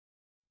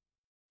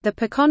The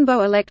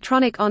Pochonbo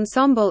Electronic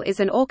Ensemble is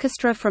an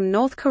orchestra from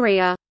North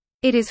Korea.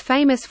 It is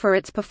famous for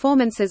its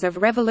performances of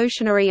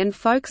revolutionary and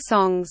folk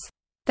songs.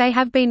 They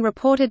have been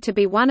reported to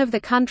be one of the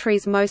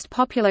country's most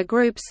popular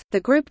groups. The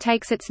group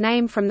takes its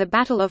name from the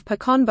Battle of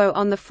Pochonbo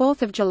on 4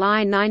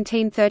 July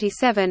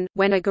 1937,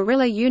 when a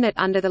guerrilla unit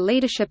under the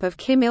leadership of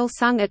Kim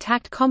Il-sung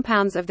attacked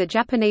compounds of the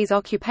Japanese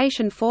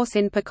occupation force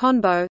in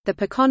Pochonbo. The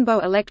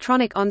Pochonbo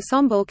Electronic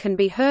Ensemble can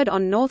be heard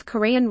on North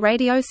Korean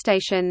radio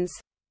stations.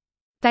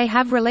 They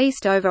have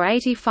released over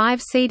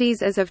 85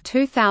 CDs as of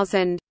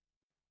 2000.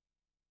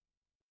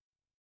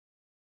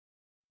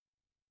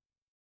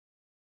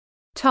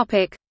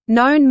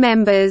 Known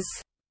members: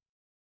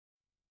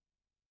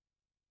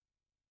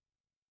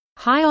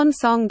 Hyeon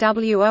Song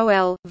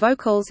WOL,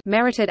 vocals,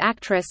 merited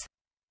actress;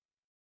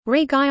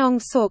 Ri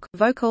Gyeong-suk,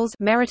 vocals,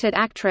 merited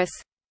actress;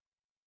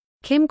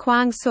 Kim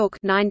Kwang-suk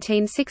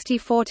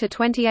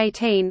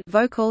 (1964–2018),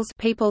 vocals,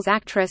 people's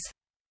actress;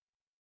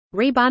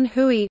 Ri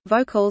Bun-hui,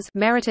 vocals,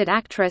 merited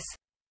actress;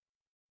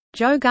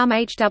 Jo Gum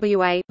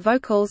Hwa,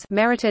 vocals,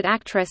 merited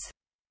actress;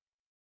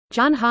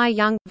 Jun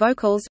Hae-young,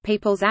 vocals,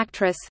 people's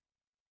actress;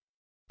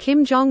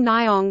 Kim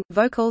Jong-naeong,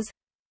 vocals;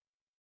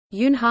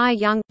 Yoon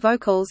Hae-young,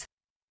 vocals;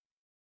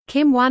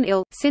 Kim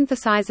Won-il,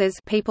 synthesizers,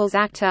 people's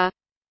actor;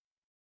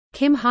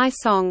 Kim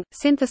Hae-song,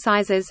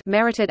 synthesizers,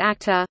 merited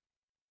actor;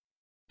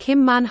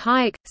 Kim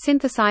Mun-hyuk,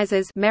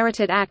 synthesizers,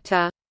 merited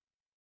actor;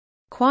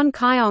 Kwon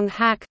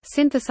Kyong-hak,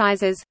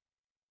 synthesizers;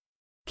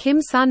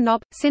 Kim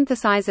Sun-nop,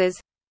 synthesizers;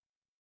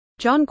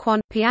 John Kwon,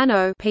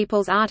 piano,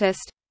 people's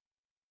artist;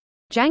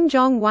 Jang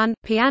Jong-won,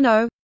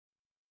 piano;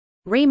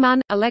 Ri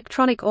Mun,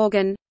 electronic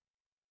organ;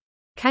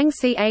 Kang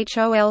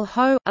Chol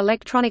Ho,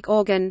 electronic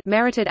organ,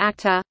 merited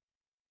actor;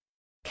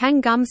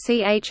 Kang Gum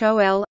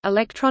Chol,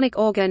 electronic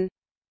organ;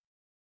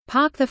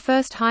 Park the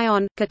First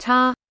Hyeon,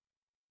 guitar;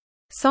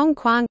 Song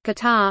Kwang,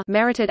 guitar,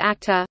 merited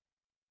actor;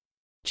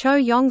 Cho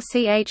Yong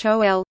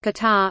Chol,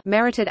 guitar,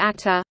 merited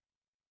actor;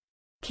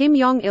 Kim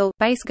Yong-il,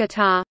 bass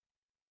guitar;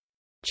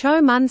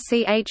 Cho Mun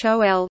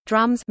Chol,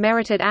 drums,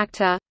 merited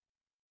actor;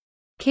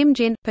 Kim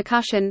Jin,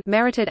 percussion,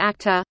 merited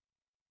actor;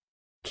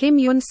 Kim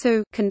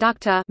Yun-soo,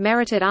 conductor,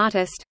 merited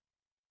artist;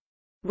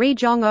 Ri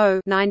Jong-oh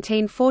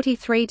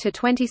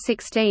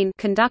 (1943–2016),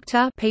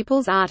 conductor,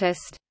 people's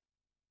artist.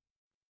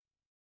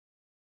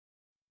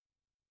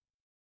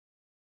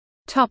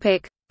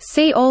 Topic.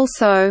 See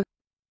also: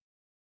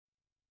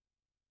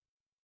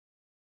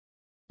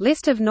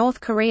 List of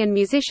North Korean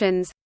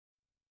musicians,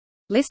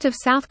 List of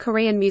South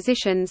Korean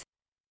musicians,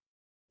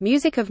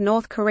 Music of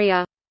North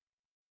Korea,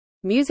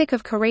 Music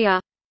of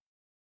Korea,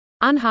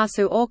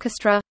 Unhasu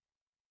Orchestra,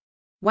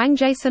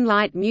 Wangjaesan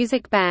Light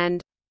Music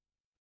Band.